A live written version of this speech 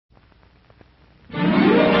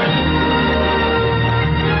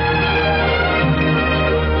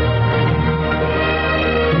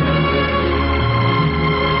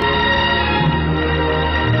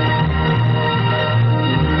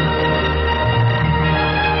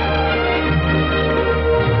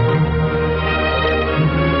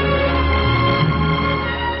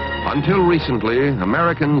recently,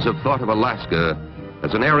 Americans have thought of Alaska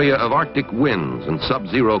as an area of Arctic winds and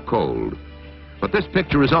sub-zero cold. But this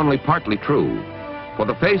picture is only partly true, for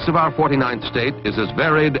the face of our 49th state is as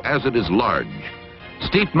varied as it is large.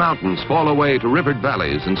 Steep mountains fall away to rivered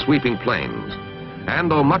valleys and sweeping plains. And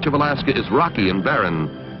though much of Alaska is rocky and barren,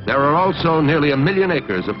 there are also nearly 1 million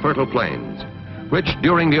acres of fertile plains, which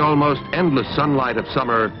during the almost endless sunlight of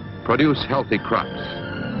summer produce healthy crops.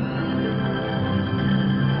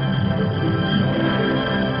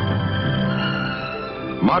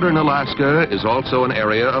 Modern Alaska is also an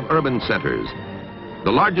area of urban centers.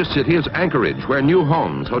 The largest city is Anchorage, where new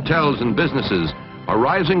homes, hotels, and businesses are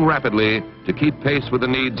rising rapidly to keep pace with the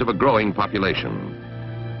needs of a growing population.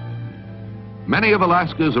 Many of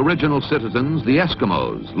Alaska's original citizens, the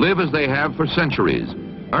Eskimos, live as they have for centuries,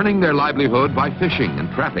 earning their livelihood by fishing and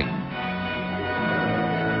trapping.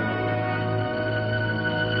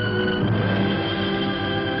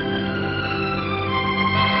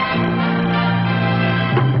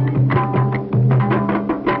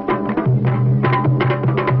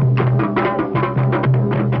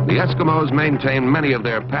 The Eskimos maintain many of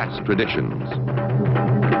their past traditions.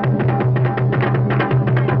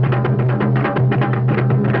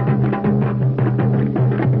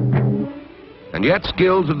 And yet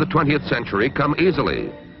skills of the 20th century come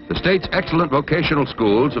easily. The state's excellent vocational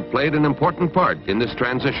schools have played an important part in this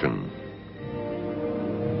transition.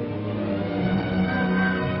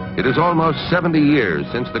 It is almost 70 years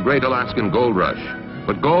since the Great Alaskan Gold Rush,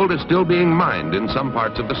 but gold is still being mined in some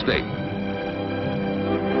parts of the state.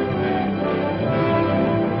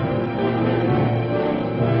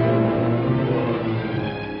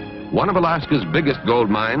 One of Alaska's biggest gold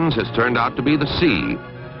mines has turned out to be the sea.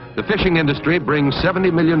 The fishing industry brings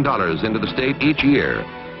 $70 million into the state each year,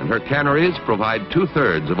 and her canneries provide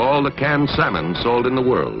 2/3 of all the canned salmon sold in the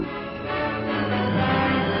world.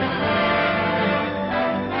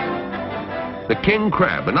 The king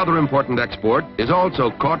crab, another important export, is also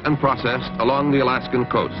caught and processed along the Alaskan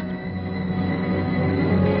coast.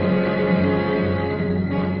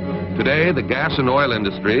 Today, the gas and oil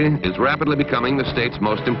industry is rapidly becoming the state's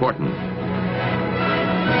most important.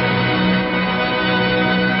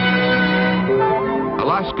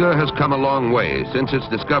 Alaska has come a long way since its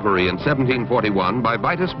discovery in 1741 by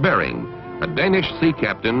Vitus Bering, a Danish sea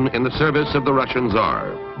captain in the service of the Russian Tsar.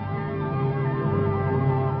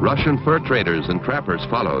 Russian fur traders and trappers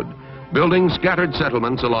followed, building scattered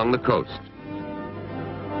settlements along the coast.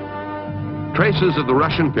 Traces of the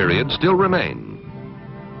Russian period still remain.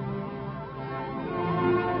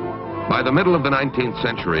 By the middle of the 19th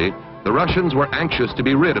century, the Russians were anxious to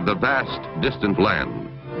be rid of the vast, distant land.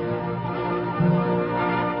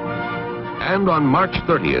 And on March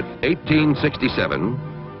 30th, 1867,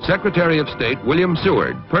 Secretary of State William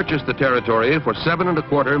Seward purchased the territory for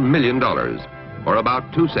 $7.25 million, or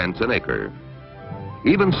about 2 cents an acre.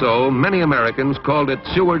 Even so, many Americans called it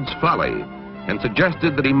Seward's folly and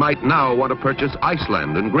suggested that he might now want to purchase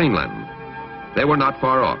Iceland and Greenland. They were not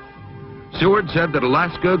far off. Seward said that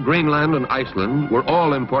Alaska, Greenland, and Iceland were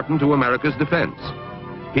all important to America's defense.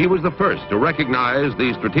 He was the first to recognize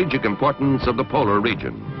the strategic importance of the polar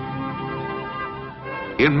region.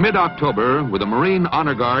 In mid-October, with a Marine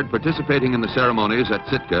Honor Guard participating in the ceremonies at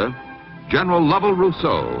Sitka, General Lovell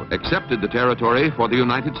Rousseau accepted the territory for the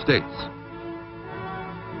United States.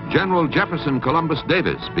 General Jefferson Columbus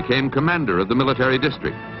Davis became commander of the military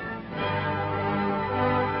district.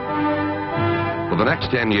 For the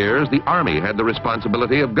next 10 years, the Army had the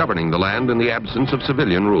responsibility of governing the land in the absence of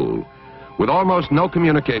civilian rule. With almost no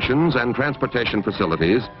communications and transportation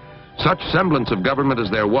facilities, such semblance of government as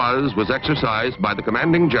there was exercised by the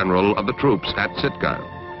commanding general of the troops at Sitka.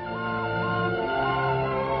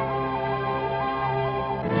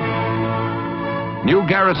 New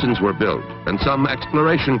garrisons were built and some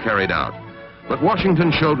exploration carried out, but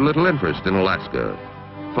Washington showed little interest in Alaska.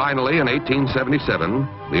 Finally, in 1877,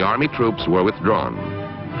 the Army troops were withdrawn.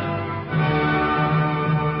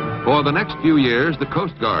 For the next few years, the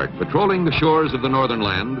Coast Guard, patrolling the shores of the northern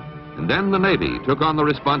land, and then the Navy took on the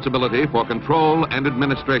responsibility for control and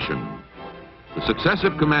administration. The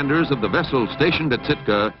successive commanders of the vessels stationed at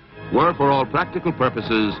Sitka were, for all practical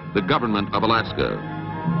purposes, the government of Alaska.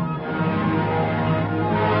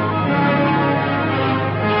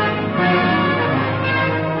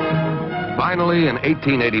 Finally, in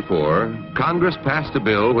 1884, Congress passed a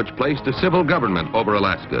bill which placed a civil government over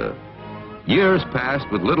Alaska. Years passed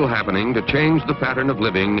with little happening to change the pattern of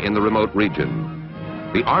living in the remote region.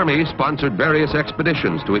 The Army sponsored various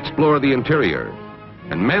expeditions to explore the interior,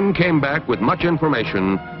 and men came back with much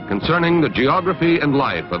information concerning the geography and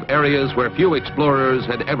life of areas where few explorers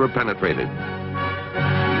had ever penetrated.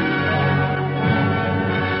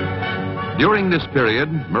 During this period,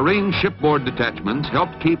 Marine shipboard detachments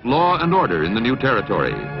helped keep law and order in the new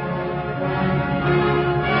territory.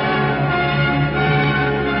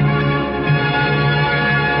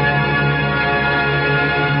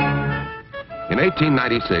 In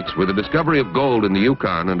 1896, with the discovery of gold in the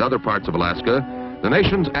Yukon and other parts of Alaska, the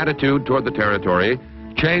nation's attitude toward the territory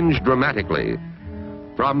changed dramatically.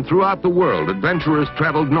 From throughout the world, adventurers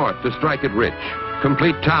traveled north to strike it rich.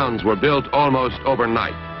 Complete towns were built almost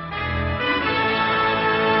overnight.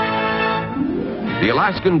 The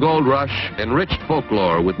Alaskan gold rush enriched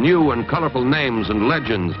folklore with new and colorful names and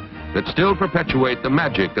legends that still perpetuate the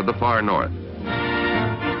magic of the far north.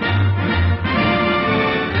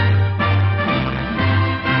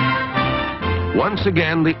 Once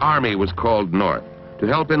again, the Army was called north to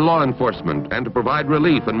help in law enforcement and to provide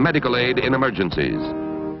relief and medical aid in emergencies.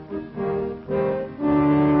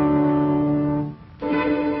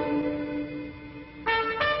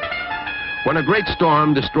 When a great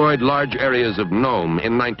storm destroyed large areas of Nome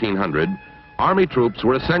in 1900, Army troops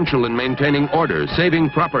were essential in maintaining order, saving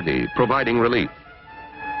property, providing relief.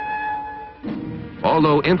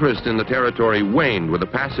 Although interest in the territory waned with the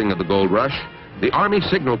passing of the gold rush, the Army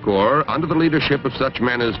Signal Corps, under the leadership of such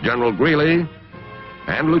men as General Greeley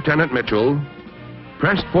and Lieutenant Mitchell,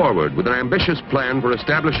 pressed forward with an ambitious plan for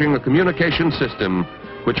establishing a communication system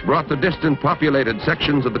which brought the distant populated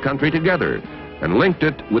sections of the country together and linked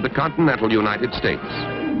it with the continental United States.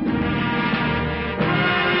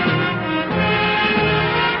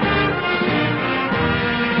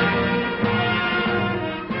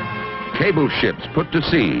 Cable ships put to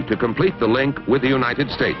sea to complete the link with the United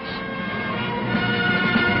States.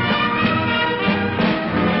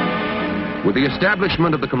 With the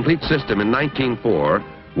establishment of the complete system in 1904,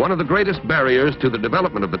 one of the greatest barriers to the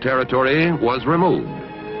development of the territory was removed.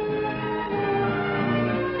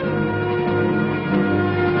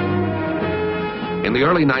 In the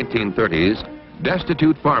early 1930s,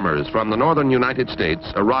 destitute farmers from the northern United States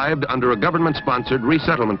arrived under a government-sponsored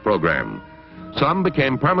resettlement program. Some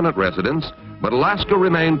became permanent residents, but Alaska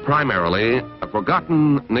remained primarily a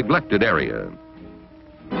forgotten, neglected area.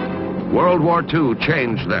 World War II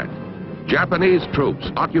changed that. Japanese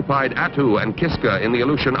troops occupied Attu and Kiska in the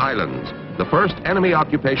Aleutian Islands, the first enemy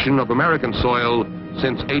occupation of American soil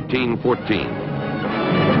since 1814.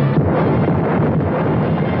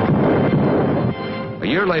 A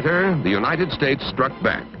year later, the United States struck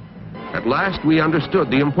back. At last, we understood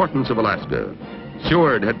the importance of Alaska.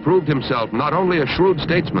 Seward had proved himself not only a shrewd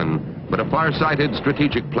statesman, but a far-sighted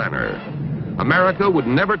strategic planner. America would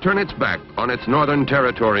never turn its back on its northern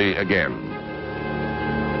territory again.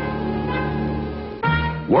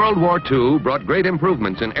 World War II brought great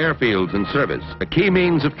improvements in airfields and service, a key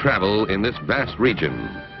means of travel in this vast region.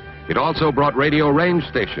 It also brought radio range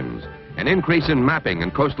stations, an increase in mapping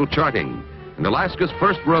and coastal charting, and Alaska's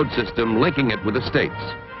first road system linking it with the states.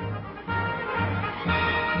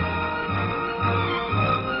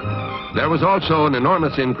 There was also an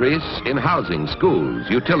enormous increase in housing, schools,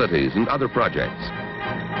 utilities, and other projects.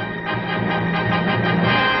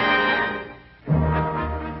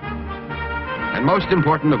 And most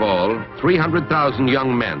important of all, 300,000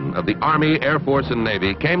 young men of the Army, Air Force, and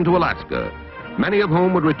Navy came to Alaska, many of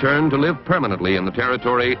whom would return to live permanently in the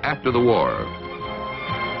territory after the war.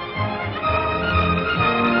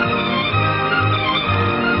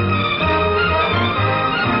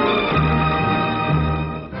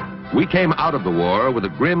 We came out of the war with a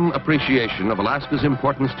grim appreciation of Alaska's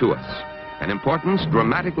importance to us, an importance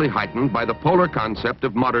dramatically heightened by the polar concept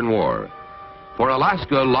of modern war. For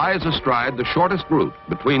Alaska lies astride the shortest route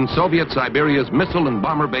between Soviet Siberia's missile and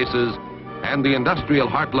bomber bases and the industrial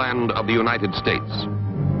heartland of the United States.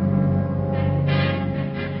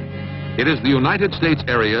 It is the United States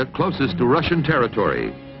area closest to Russian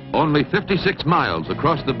territory, only 56 miles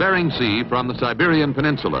across the Bering Sea from the Siberian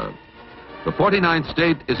Peninsula. The 49th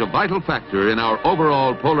state is a vital factor in our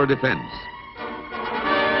overall polar defense.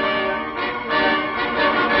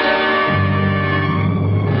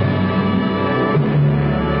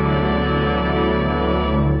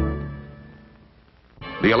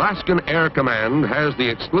 The Alaskan Air Command has the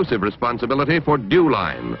exclusive responsibility for Dew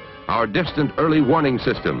Line, our distant early warning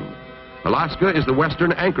system. Alaska is the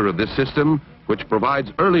western anchor of this system, which provides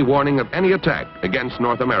early warning of any attack against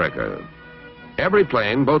North America. Every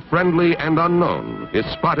plane, both friendly and unknown, is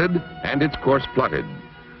spotted and its course plotted.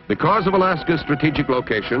 Because of Alaska's strategic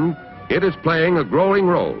location, it is playing a growing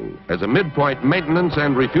role as a midpoint maintenance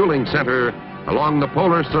and refueling center along the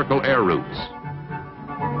polar circle air routes.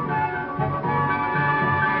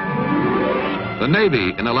 The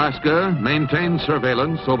Navy in Alaska maintains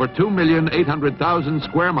surveillance over 2,800,000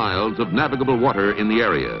 square miles of navigable water in the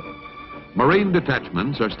area. Marine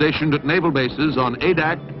detachments are stationed at naval bases on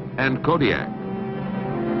Adak and Kodiak.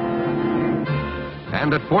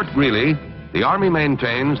 And at Fort Greely, the Army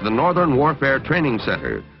maintains the Northern Warfare Training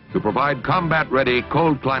Center to provide combat-ready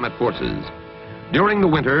cold climate forces. During the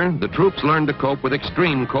winter, the troops learn to cope with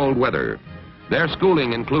extreme cold weather. Their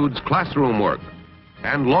schooling includes classroom work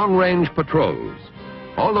and long-range patrols.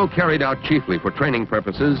 Although carried out chiefly for training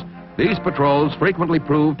purposes, these patrols frequently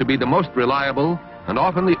prove to be the most reliable and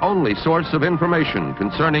often the only source of information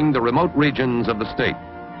concerning the remote regions of the state.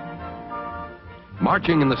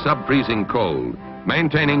 Marching in the sub-freezing cold,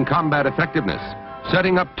 maintaining combat effectiveness,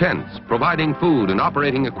 setting up tents, providing food and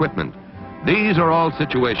operating equipment, these are all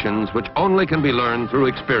situations which only can be learned through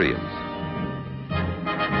experience.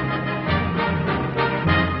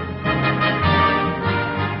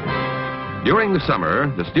 During the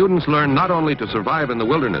summer, the students learn not only to survive in the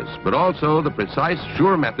wilderness, but also the precise,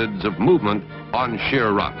 sure methods of movement on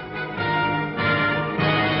sheer rock.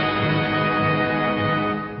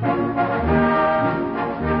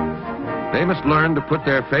 They must learn to put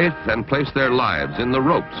their faith and place their lives in the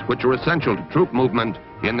ropes which are essential to troop movement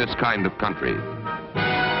in this kind of country.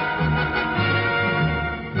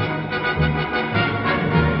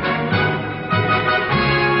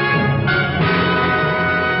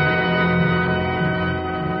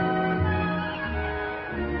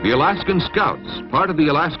 The Alaskan Scouts, part of the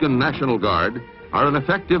Alaskan National Guard, are an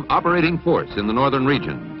effective operating force in the northern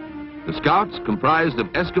region. The Scouts, comprised of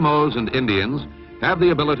Eskimos and Indians, have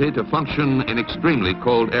the ability to function in extremely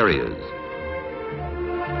cold areas.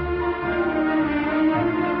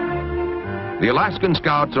 The Alaskan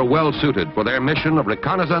Scouts are well suited for their mission of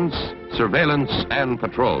reconnaissance, surveillance, and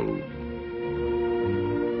patrol.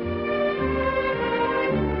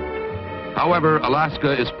 However,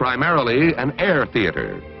 Alaska is primarily an air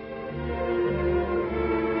theater.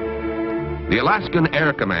 The Alaskan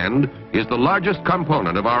Air Command is the largest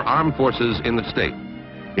component of our armed forces in the state.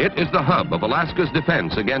 It is the hub of Alaska's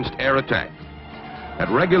defense against air attack.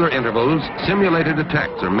 At regular intervals, simulated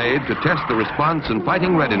attacks are made to test the response and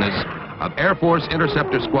fighting readiness of Air Force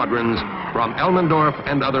interceptor squadrons from Elmendorf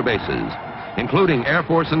and other bases, including Air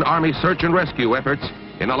Force and Army search and rescue efforts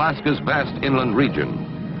in Alaska's vast inland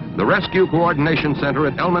region. The Rescue Coordination Center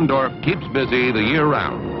at Elmendorf keeps busy the year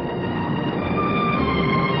round.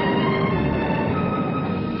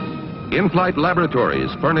 In-flight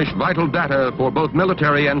laboratories furnish vital data for both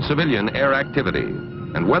military and civilian air activity,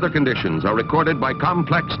 and weather conditions are recorded by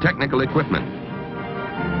complex technical equipment.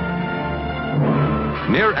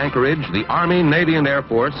 Near Anchorage, the Army, Navy, and Air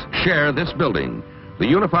Force share this building, the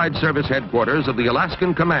Unified Service Headquarters of the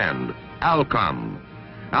Alaskan Command, ALCOM.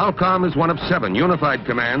 ALCOM is one of 7 unified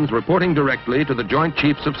commands reporting directly to the Joint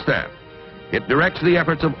Chiefs of Staff. It directs the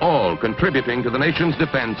efforts of all contributing to the nation's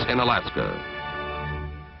defense in Alaska.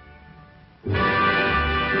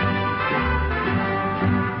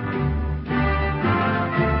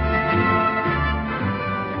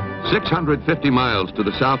 650 miles to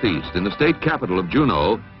the southeast, in the state capital of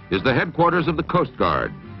Juneau, is the headquarters of the Coast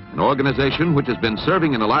Guard, an organization which has been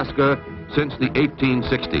serving in Alaska since the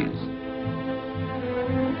 1860s.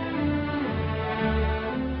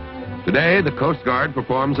 Today, the Coast Guard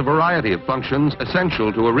performs a variety of functions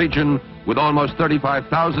essential to a region with almost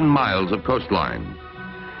 35,000 miles of coastline.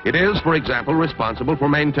 It is, for example, responsible for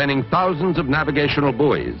maintaining thousands of navigational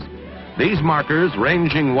buoys. These markers,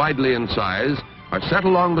 ranging widely in size, are set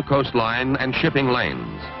along the coastline and shipping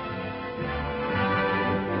lanes.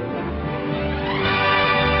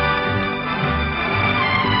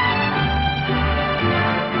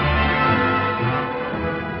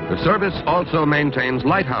 The service also maintains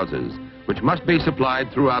lighthouses, which must be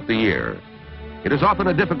supplied throughout the year. It is often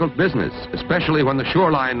a difficult business, especially when the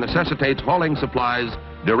shoreline necessitates hauling supplies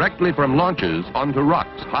directly from launches onto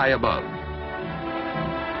rocks high above.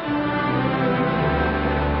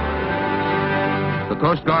 The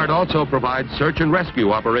Coast Guard also provides search and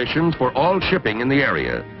rescue operations for all shipping in the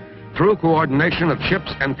area. Through coordination of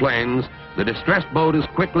ships and planes, the distressed boat is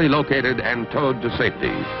quickly located and towed to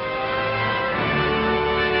safety.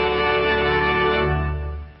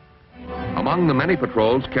 Among the many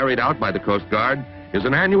patrols carried out by the Coast Guard is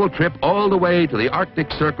an annual trip all the way to the Arctic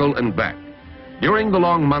Circle and back. During the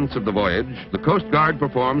long months of the voyage, the Coast Guard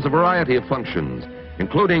performs a variety of functions,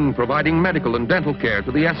 including providing medical and dental care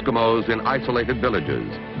to the Eskimos in isolated villages.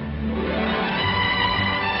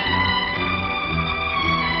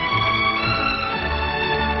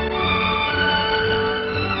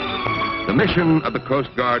 The mission of the Coast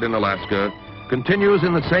Guard in Alaska continues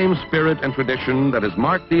in the same spirit and tradition that has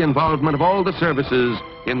marked the involvement of all the services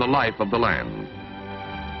in the life of the land.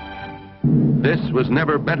 This was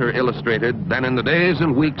never better illustrated than in the days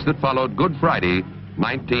and weeks that followed Good Friday,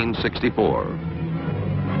 1964.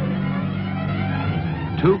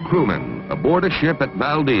 Two crewmen aboard a ship at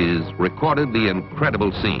Valdez recorded the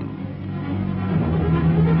incredible scene.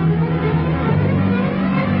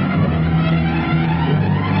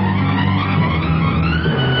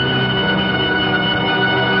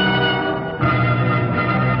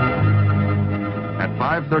 At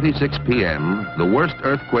 5:36 p.m., the worst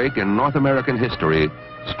earthquake in North American history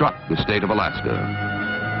struck the state of Alaska.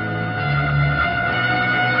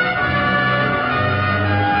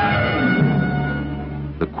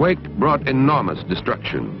 The quake brought enormous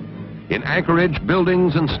destruction. In Anchorage,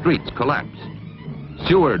 buildings and streets collapsed.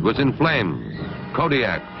 Seward was in flames.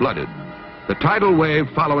 Kodiak flooded. The tidal wave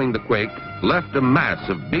following the quake left a mass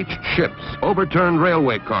of beached ships, overturned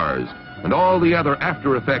railway cars, and all the other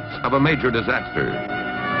after effects of a major disaster.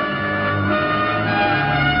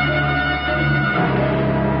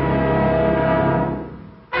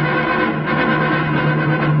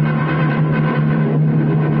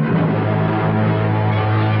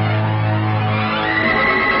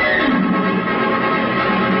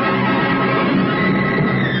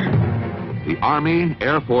 The Army,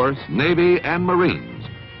 Air Force, Navy, and Marines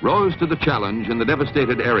rose to the challenge in the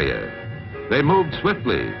devastated area. They moved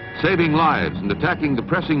swiftly, saving lives and attacking the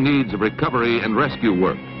pressing needs of recovery and rescue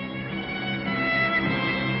work.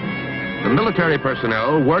 The military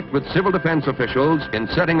personnel worked with civil defense officials in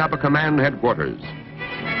setting up a command headquarters.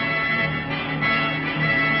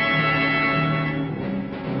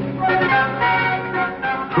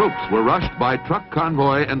 Troops were rushed by truck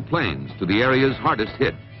convoy and planes to the areas hardest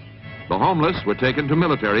hit. The homeless were taken to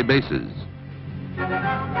military bases.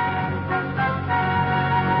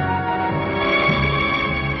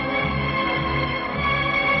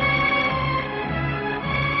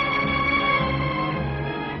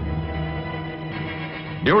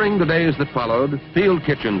 During the days that followed, field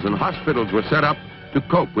kitchens and hospitals were set up to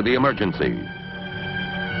cope with the emergency.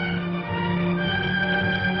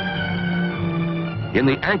 In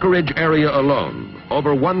the Anchorage area alone,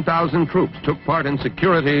 over 1,000 troops took part in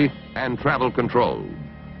security and travel control.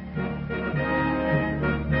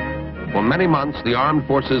 For many months, the armed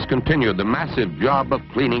forces continued the massive job of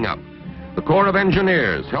cleaning up. The Corps of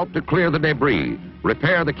Engineers helped to clear the debris,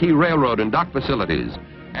 repair the key railroad and dock facilities,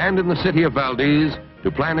 and in the city of Valdez, to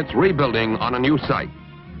plan its rebuilding on a new site.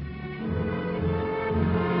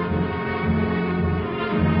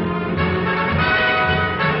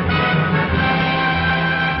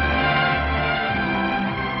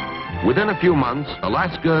 Within a few months,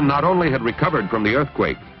 Alaska not only had recovered from the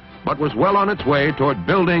earthquake, but was well on its way toward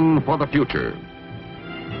building for the future.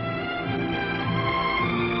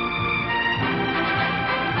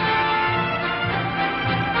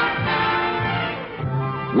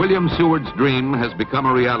 William Seward's dream has become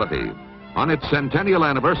a reality. On its centennial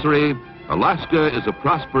anniversary, Alaska is a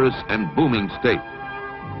prosperous and booming state.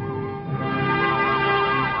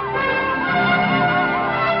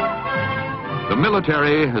 The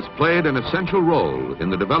military has played an essential role in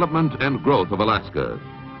the development and growth of Alaska.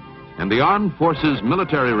 And the Armed Forces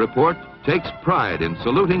Military Report takes pride in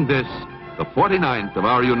saluting this, the 49th of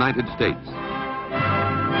our United States.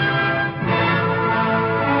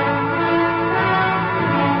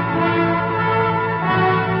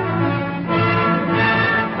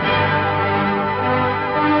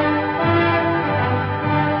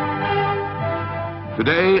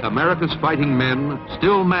 Today, America's fighting men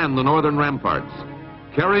still man the northern ramparts,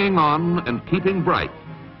 carrying on and keeping bright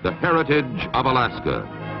the heritage of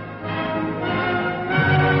Alaska.